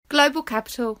Global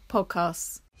Capital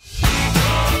podcasts.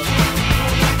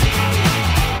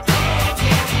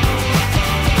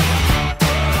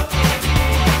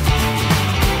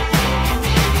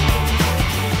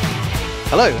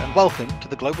 Hello and welcome to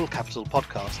the Global Capital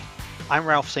podcast. I'm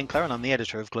Ralph Sinclair and I'm the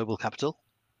editor of Global Capital.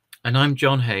 And I'm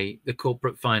John Hay, the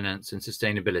Corporate Finance and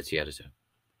Sustainability Editor.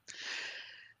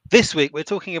 This week we're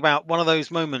talking about one of those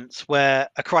moments where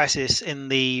a crisis in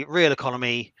the real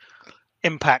economy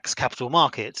impacts capital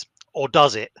markets, or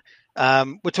does it?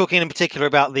 We're talking in particular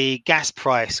about the gas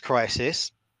price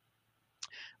crisis.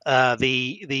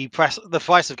 The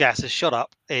price of gas has shot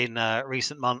up in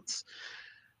recent months,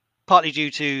 partly due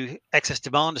to excess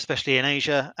demand, especially in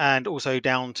Asia, and also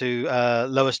down to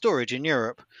lower storage in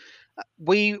Europe.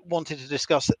 We wanted to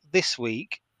discuss this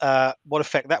week what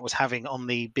effect that was having on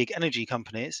the big energy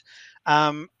companies,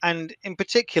 and in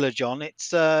particular, John,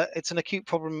 it's an acute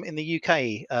problem in the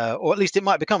UK, or at least it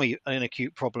might become an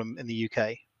acute problem in the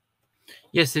UK.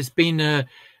 Yes, there's been a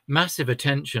massive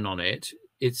attention on it.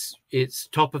 It's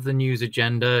top of the news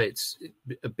agenda. It's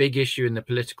a big issue in the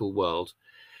political world.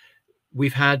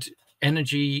 We've had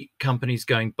energy companies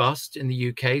going bust in the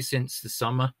UK since the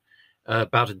summer,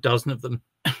 about a dozen of them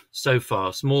so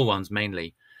far, small ones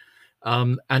mainly.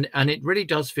 And it really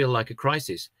does feel like a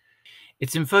crisis.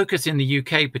 It's in focus in the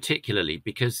UK particularly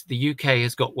because the UK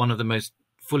has got one of the most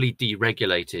fully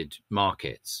deregulated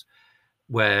markets,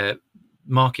 where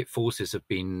market forces have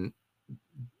been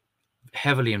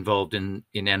heavily involved in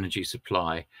energy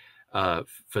supply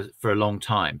for a long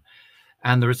time.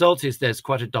 And the result is there's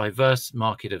quite a diverse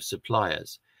market of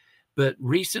suppliers. But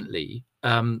recently,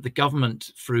 the government,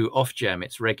 through Ofgem,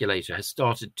 its regulator, has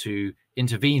started to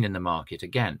intervene in the market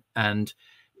again. And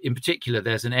in particular,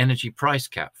 there's an energy price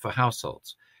cap for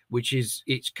households,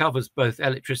 it covers both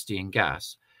electricity and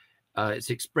gas.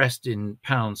 It's expressed in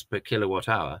pounds per kilowatt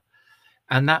hour.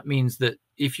 And that means that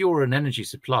if you're an energy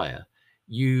supplier,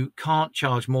 you can't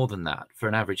charge more than that for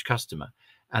an average customer.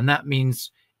 And that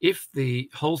means if the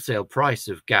wholesale price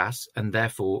of gas and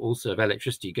therefore also of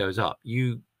electricity goes up,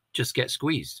 you just get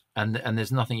squeezed and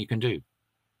there's nothing you can do.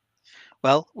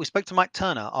 Well, we spoke to Mike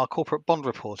Turner, our corporate bond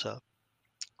reporter,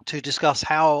 to discuss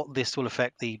how this will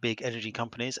affect the big energy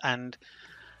companies and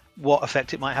what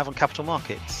effect it might have on capital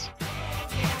markets.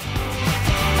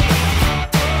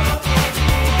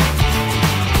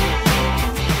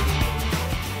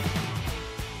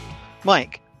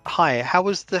 Mike, hi. How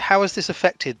has this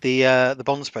affected the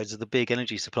bond spreads of the big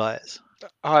energy suppliers?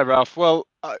 Hi, Ralph. Well,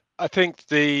 I think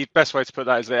the best way to put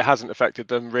that is that it hasn't affected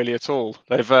them really at all.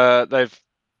 They've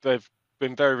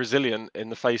been very resilient in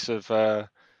the face of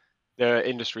their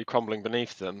industry crumbling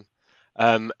beneath them,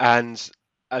 and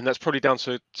that's probably down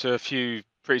to a few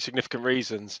pretty significant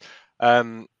reasons.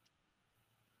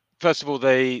 First of all,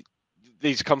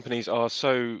 these companies are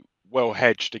so well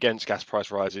hedged against gas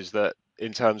price rises that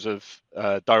in terms of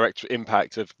direct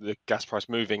impact of the gas price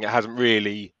moving, it hasn't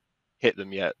really hit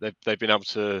them yet. They've been able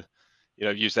to,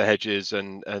 use their hedges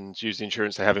and use the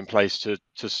insurance they have in place to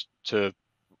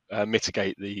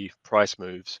mitigate the price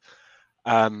moves.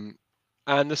 And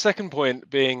the second point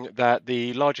being that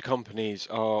the larger companies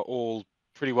are all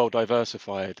pretty well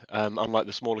diversified, unlike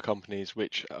the smaller companies,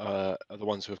 which are the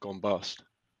ones who have gone bust.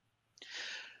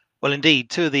 Well, indeed,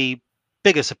 two of the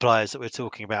bigger suppliers that we're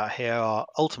talking about here are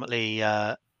ultimately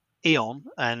E.ON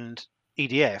and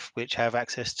EDF, which have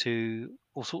access to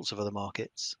all sorts of other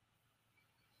markets.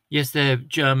 Yes, they're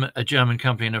a German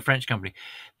company and a French company.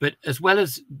 But as well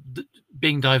as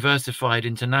being diversified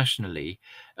internationally,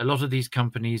 a lot of these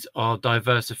companies are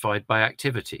diversified by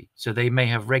activity. So they may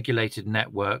have regulated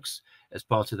networks as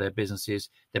part of their businesses.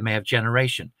 They may have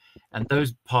generation. And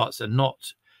those parts are not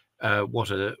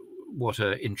what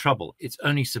are in trouble. It's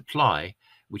only supply,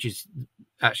 which is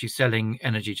actually selling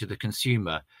energy to the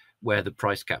consumer, where the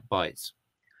price cap bites.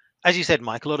 As you said,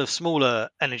 Mike, a lot of smaller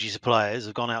energy suppliers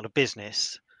have gone out of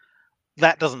business.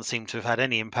 That doesn't seem to have had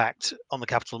any impact on the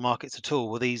capital markets at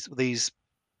all. Were these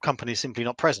companies simply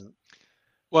not present?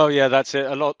 Well, yeah, that's it.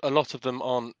 A lot of them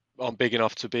aren't big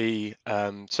enough to be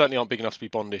certainly aren't big enough to be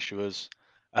bond issuers.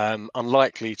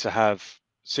 Unlikely to have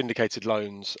syndicated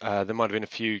loans. There might have been a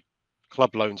few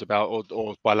club loans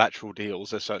or bilateral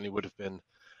deals. There certainly would have been.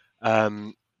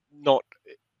 Not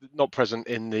present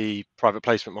in the private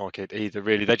placement market either,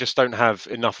 really. They just don't have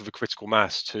enough of a critical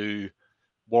mass to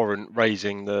warrant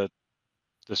raising the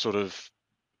sort of,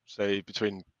 say,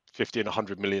 between 50 and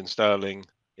 100 million sterling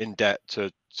in debt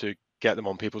to get them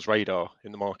on people's radar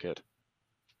in the market.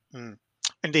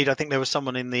 Indeed, I think there was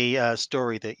someone in the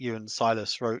story that you and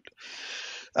Silas wrote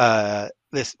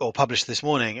this or published this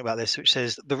morning about this, which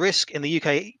says the risk in the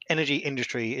UK energy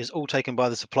industry is all taken by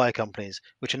the supply companies,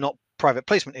 which are not private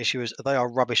placement issuers; they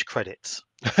are rubbish credits.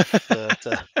 But,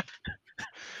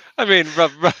 I mean,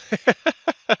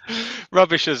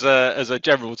 rubbish as a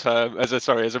general term, as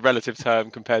a relative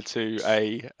term compared to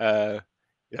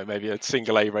maybe a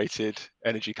single A rated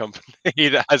energy company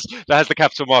that has the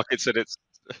capital markets in its.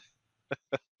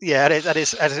 yeah, that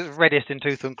is reddest in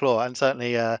tooth and claw, and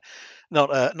certainly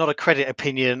not a credit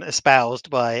opinion espoused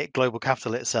by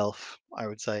GlobalCapital itself, I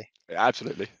would say.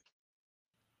 Absolutely.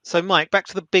 So, Mike, back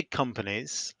to the big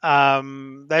companies.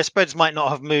 Their spreads might not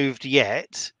have moved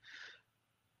yet,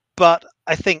 but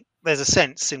I think there's a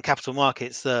sense in capital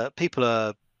markets that people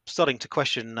are starting to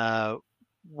question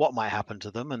what might happen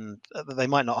to them, and that they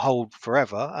might not hold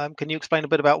forever. Can you explain a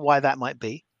bit about why that might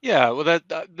be? Yeah, well,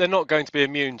 they're not going to be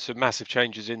immune to massive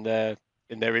changes in their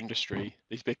industry.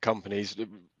 These big companies,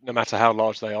 no matter how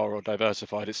large they are or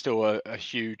diversified, it's still a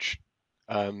huge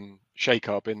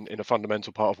shake-up in a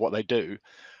fundamental part of what they do.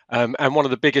 And one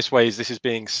of the biggest ways this is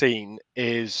being seen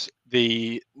is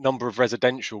the number of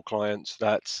residential clients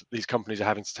that these companies are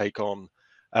having to take on.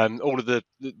 All of the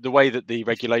way that the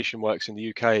regulation works in the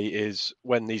UK is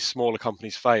when these smaller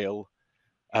companies fail,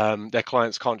 their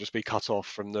clients can't just be cut off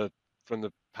from the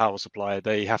power supplier.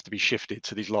 They have to be shifted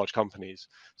to these large companies.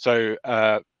 So,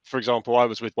 for example, I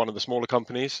was with one of the smaller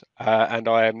companies, and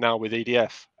I am now with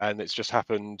EDF, and it's just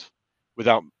happened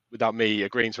without me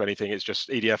agreeing to anything. It's just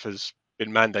EDF has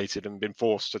been mandated and been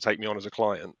forced to take me on as a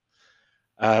client.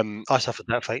 I suffered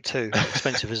that fate too.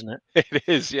 Expensive, isn't it? It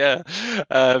is, yeah.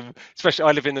 Especially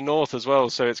I live in the north as well,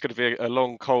 so it's going to be a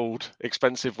long, cold,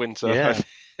 expensive winter. Yeah, I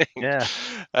think. yeah.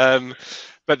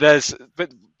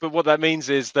 But what that means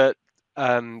is that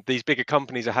these bigger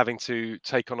companies are having to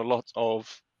take on a lot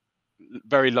of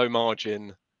very low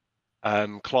margin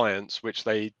clients, which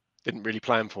they didn't really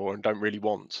plan for and don't really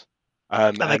want.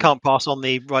 And they can't pass on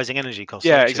the rising energy costs.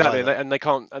 Yeah, obviously, exactly, either. and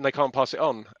they can't pass it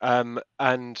on.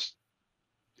 And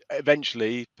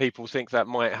eventually, people think that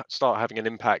might start having an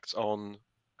impact on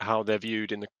how they're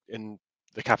viewed in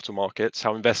the capital markets,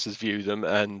 how investors view them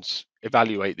and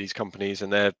evaluate these companies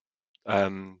and their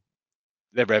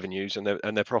revenues and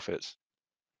their profits.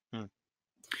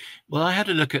 Well, I had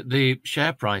a look at the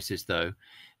share prices, though,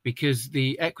 because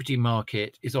the equity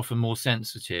market is often more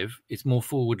sensitive. It's more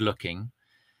forward-looking.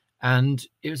 And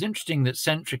it was interesting that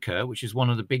Centrica, which is one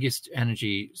of the biggest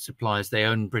energy suppliers, they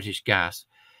own British Gas,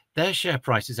 their share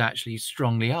price is actually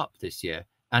strongly up this year.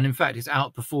 And in fact, it's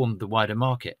outperformed the wider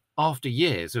market after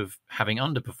years of having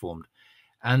underperformed.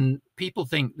 And people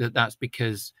think that that's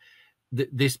because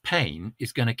this pain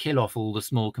is going to kill off all the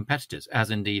small competitors,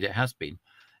 as indeed it has been,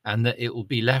 and that it will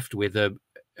be left with a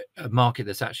market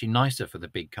that's actually nicer for the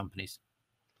big companies.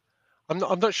 I'm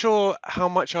not sure how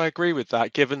much I agree with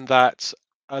that, given that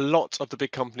a lot of the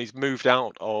big companies moved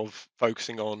out of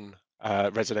focusing on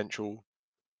residential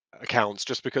accounts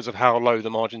just because of how low the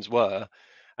margins were,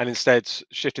 and instead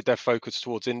shifted their focus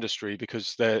towards industry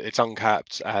because it's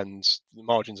uncapped and the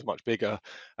margins are much bigger.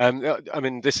 I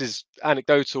mean, this is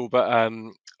anecdotal, but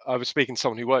I was speaking to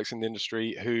someone who works in the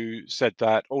industry who said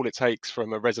that all it takes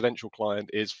from a residential client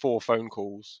is 4 phone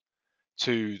calls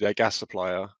to their gas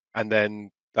supplier, and then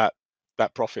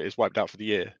that profit is wiped out for the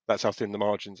year. That's how thin the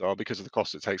margins are because of the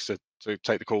cost it takes to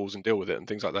take the calls and deal with it and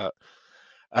things like that.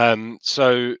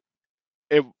 So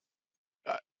it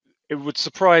would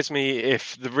surprise me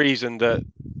if the reason that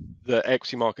the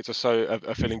equity markets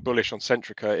are feeling bullish on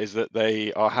Centrica is that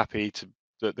they are happy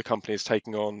that the company is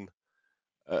taking on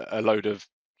a load of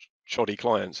shoddy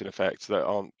clients in effect that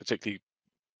aren't particularly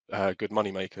good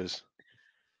money makers.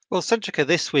 Well, Centrica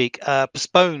this week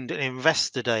postponed an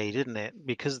investor day, didn't it,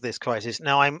 because of this crisis?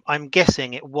 Now, I'm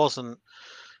guessing it wasn't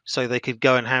so they could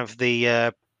go and have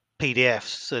the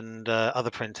PDFs and other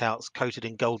printouts coated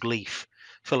in gold leaf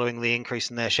following the increase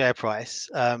in their share price.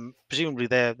 Presumably,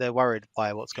 they're worried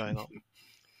by what's going on.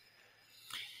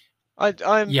 I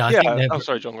think I'm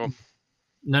sorry, John. Go on.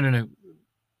 No.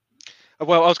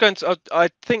 Well, I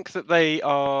think that they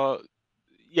are.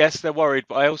 Yes, they're worried,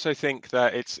 but I also think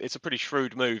that it's a pretty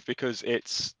shrewd move because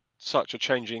it's such a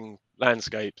changing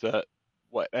landscape that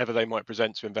whatever they might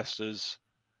present to investors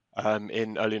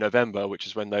in early November, which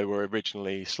is when they were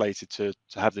originally slated to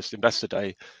have this investor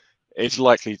day, it's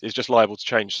just liable to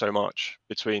change so much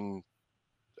between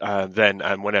then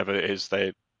and whenever it is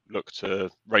they look to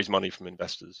raise money from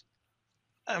investors.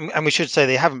 And we should say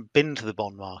they haven't been to the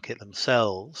bond market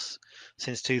themselves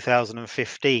since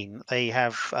 2015. They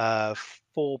have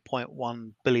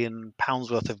 4.1 billion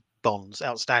pounds worth of bonds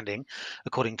outstanding,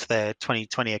 according to their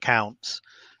 2020 accounts.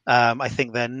 I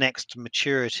think their next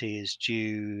maturity is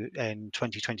due in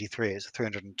 2023. It's a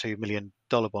 $302 million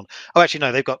bond. Oh, actually,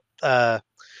 no, they've got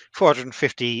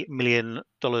 $450 million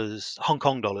Hong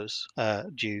Kong dollars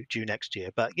due next year.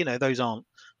 But those aren't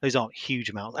huge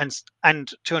amounts, and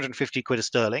 250 quid of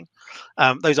sterling.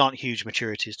 Those aren't huge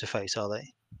maturities to face, are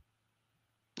they?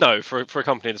 No, for a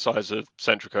company the size of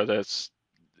Centrica, there's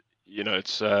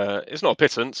it's not a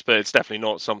pittance, but it's definitely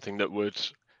not something that would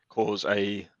cause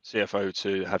a CFO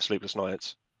to have sleepless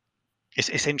nights.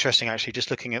 It's interesting actually.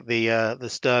 Just looking at the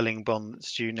sterling bond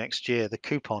that's due next year, the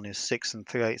coupon is 6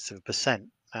 3/8%.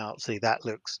 Now, see, that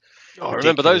looks I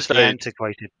remember those days.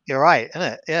 antiquated. You're right, isn't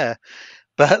it? Yeah.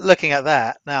 But looking at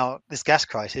that now, this gas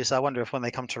crisis, I wonder if when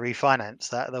they come to refinance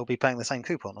that, they'll be paying the same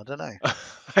coupon. I don't know.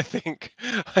 I think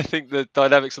the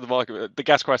dynamics of the market, the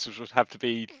gas crisis would have to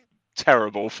be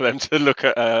terrible for them to look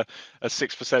at a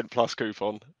 6% plus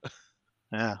coupon.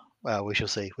 Yeah. Well, we shall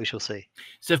see. We shall see.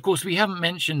 So, of course, we haven't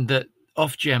mentioned that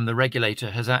Ofgem, the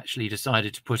regulator, has actually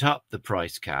decided to put up the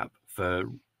price cap for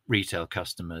retail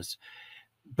customers.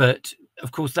 But,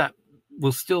 of course, that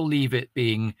will still leave it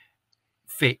being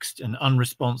fixed and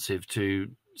unresponsive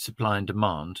to supply and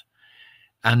demand.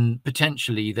 And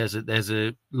potentially there's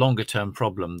a longer term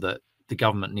problem that the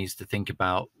government needs to think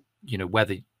about,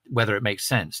 whether it makes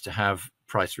sense to have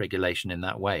price regulation in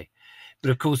that way.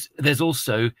 But of course, there's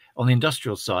also, on the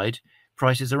industrial side,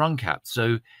 prices are uncapped.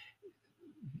 So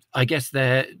I guess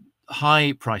their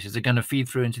high prices are going to feed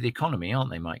through into the economy,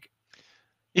 aren't they, Mike?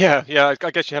 Yeah.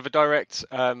 I guess you have a direct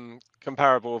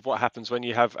comparable of what happens when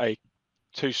you have a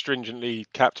too stringently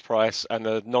capped price and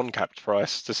a non-capped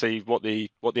price to see what the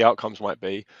outcomes might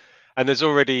be. And there's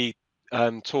already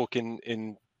talk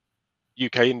in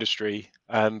UK industry,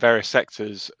 various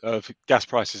sectors, of gas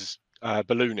prices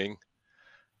ballooning.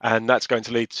 And that's going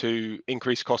to lead to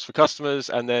increased costs for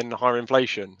customers and then higher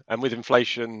inflation. And with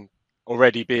inflation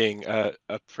already being a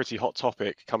pretty hot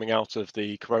topic coming out of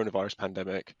the coronavirus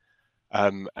pandemic,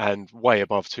 and way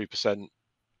above 2%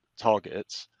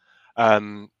 targets,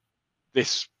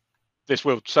 this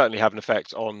will certainly have an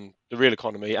effect on the real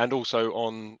economy and also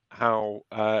on how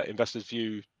investors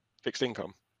view fixed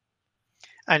income.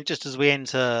 And just as we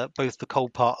enter both the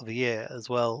cold part of the year as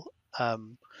well,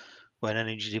 when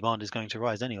energy demand is going to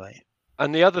rise anyway.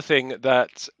 And the other thing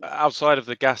that outside of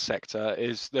the gas sector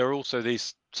is there are also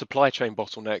these supply chain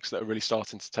bottlenecks that are really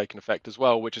starting to take an effect as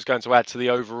well, which is going to add to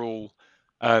the overall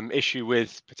issue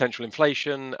with potential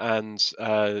inflation and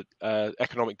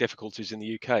economic difficulties in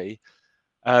the UK.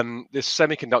 This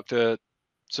semiconductor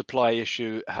supply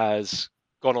issue has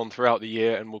gone on throughout the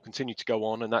year and will continue to go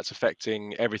on, and that's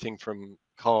affecting everything from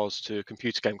cars to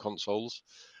computer game consoles.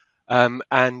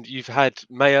 And you've had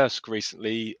Maersk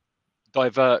recently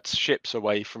divert ships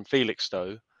away from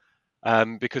Felixstowe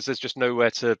because there's just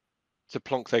nowhere to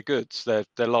plonk their goods, their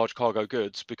large cargo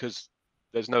goods, because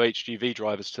there's no HGV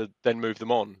drivers to then move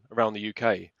them on around the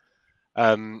UK.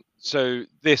 So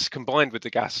this, combined with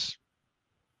the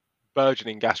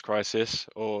burgeoning gas crisis,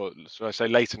 or should I say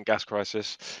latent gas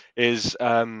crisis, is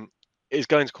going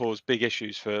to cause big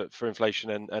issues for inflation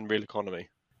and real economy.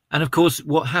 And of course,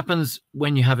 what happens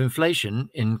when you have inflation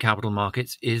in capital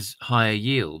markets is higher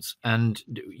yields. And,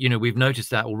 we've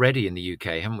noticed that already in the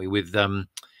UK, haven't we? With the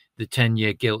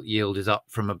 10-year gilt yield is up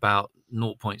from about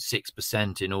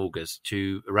 0.6% in August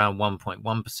to around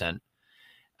 1.1%.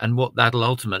 And what that'll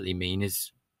ultimately mean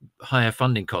is higher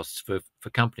funding costs for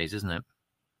companies, isn't it?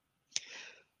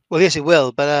 Well, yes, it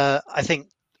will. But I think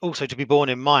also to be borne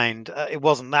in mind, it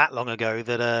wasn't that long ago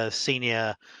that a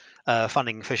senior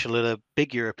funding official at a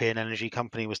big European energy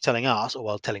company was telling us,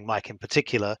 or telling Mike in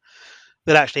particular,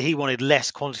 that actually he wanted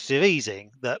less quantitative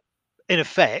easing, that in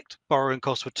effect borrowing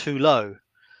costs were too low.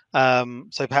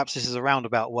 So perhaps this is a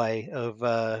roundabout way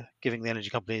of giving the energy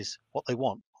companies what they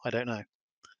want. I don't know.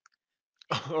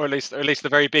 Or at least the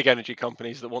very big energy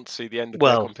companies that want to see the end of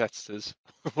their competitors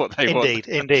what they want.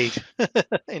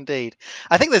 Indeed.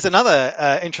 I think there's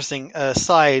another interesting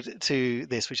side to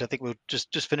this, which I think we'll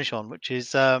just finish on, which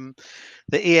is the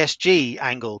ESG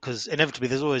angle, because inevitably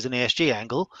there's always an ESG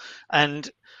angle. And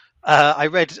I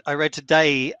read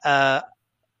today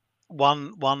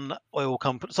one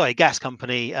gas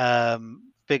company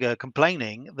figure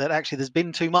complaining that actually there's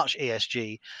been too much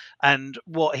ESG, and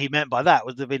what he meant by that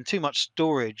was there've been too much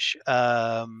storage,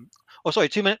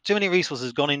 too many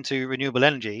resources gone into renewable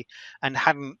energy and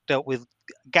hadn't dealt with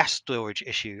gas storage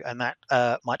issue, and that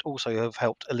might also have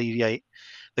helped alleviate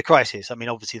the crisis. I mean,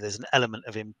 obviously there's an element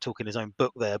of him talking his own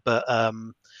book there, but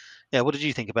what did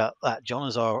you think about that, John,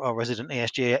 as our resident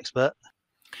ESG expert?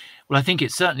 Well, I think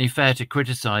it's certainly fair to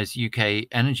criticise UK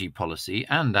energy policy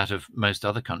and that of most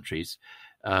other countries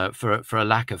for a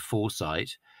lack of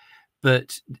foresight.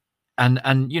 But and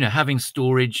having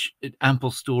storage,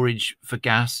 ample storage for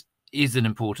gas, is an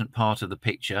important part of the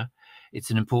picture. It's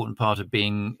an important part of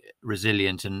being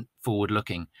resilient and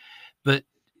forward-looking. But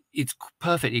it's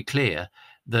perfectly clear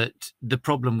that the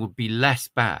problem would be less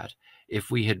bad if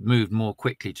we had moved more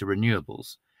quickly to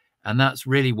renewables. And that's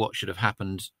really what should have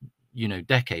happened,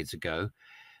 decades ago.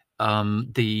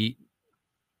 The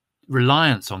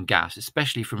reliance on gas,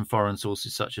 especially from foreign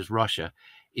sources such as Russia,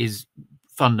 is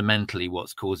fundamentally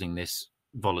what's causing this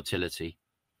volatility.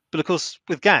 But of course,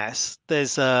 with gas,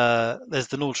 there's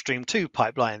the Nord Stream 2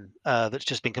 pipeline that's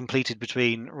just been completed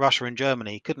between Russia and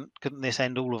Germany. Couldn't this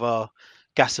end all of our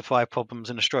gas supply problems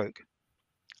in a stroke?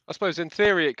 I suppose in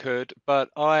theory it could, but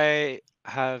I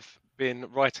have been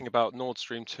writing about Nord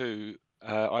Stream 2.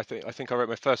 I think I wrote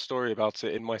my first story about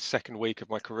it in my second week of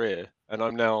my career, and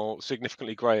I'm now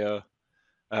significantly greyer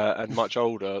and much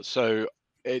older. So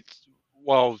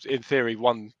while in theory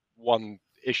one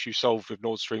issue solved with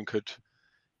Nord Stream could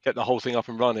get the whole thing up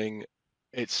and running,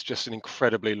 it's just an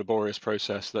incredibly laborious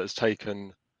process that has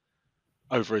taken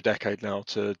over a decade now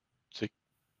to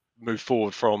move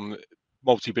forward from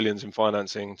multi-billions in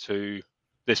financing to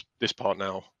this part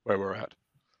now where we're at.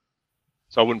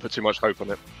 So I wouldn't put too much hope on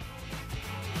it.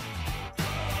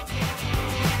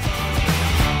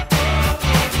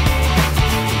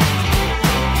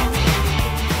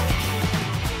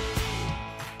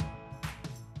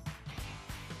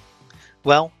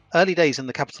 Well, early days in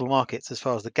the capital markets as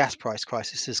far as the gas price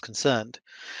crisis is concerned.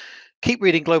 Keep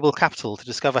reading Global Capital to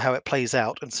discover how it plays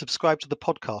out, and subscribe to the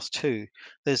podcast too.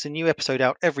 There's a new episode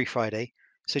out every Friday,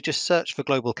 so just search for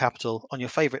Global Capital on your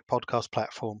favourite podcast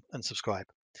platform and subscribe.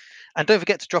 And don't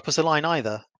forget to drop us a line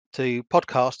either to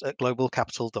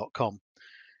podcast@globalcapital.com.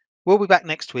 We'll be back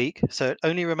next week, so it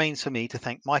only remains for me to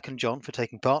thank Mike and John for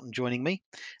taking part and joining me,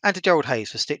 and to Gerald Hayes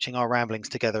for stitching our ramblings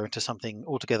together into something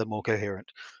altogether more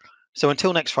coherent. So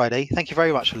until next Friday, thank you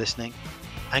very much for listening,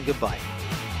 and goodbye.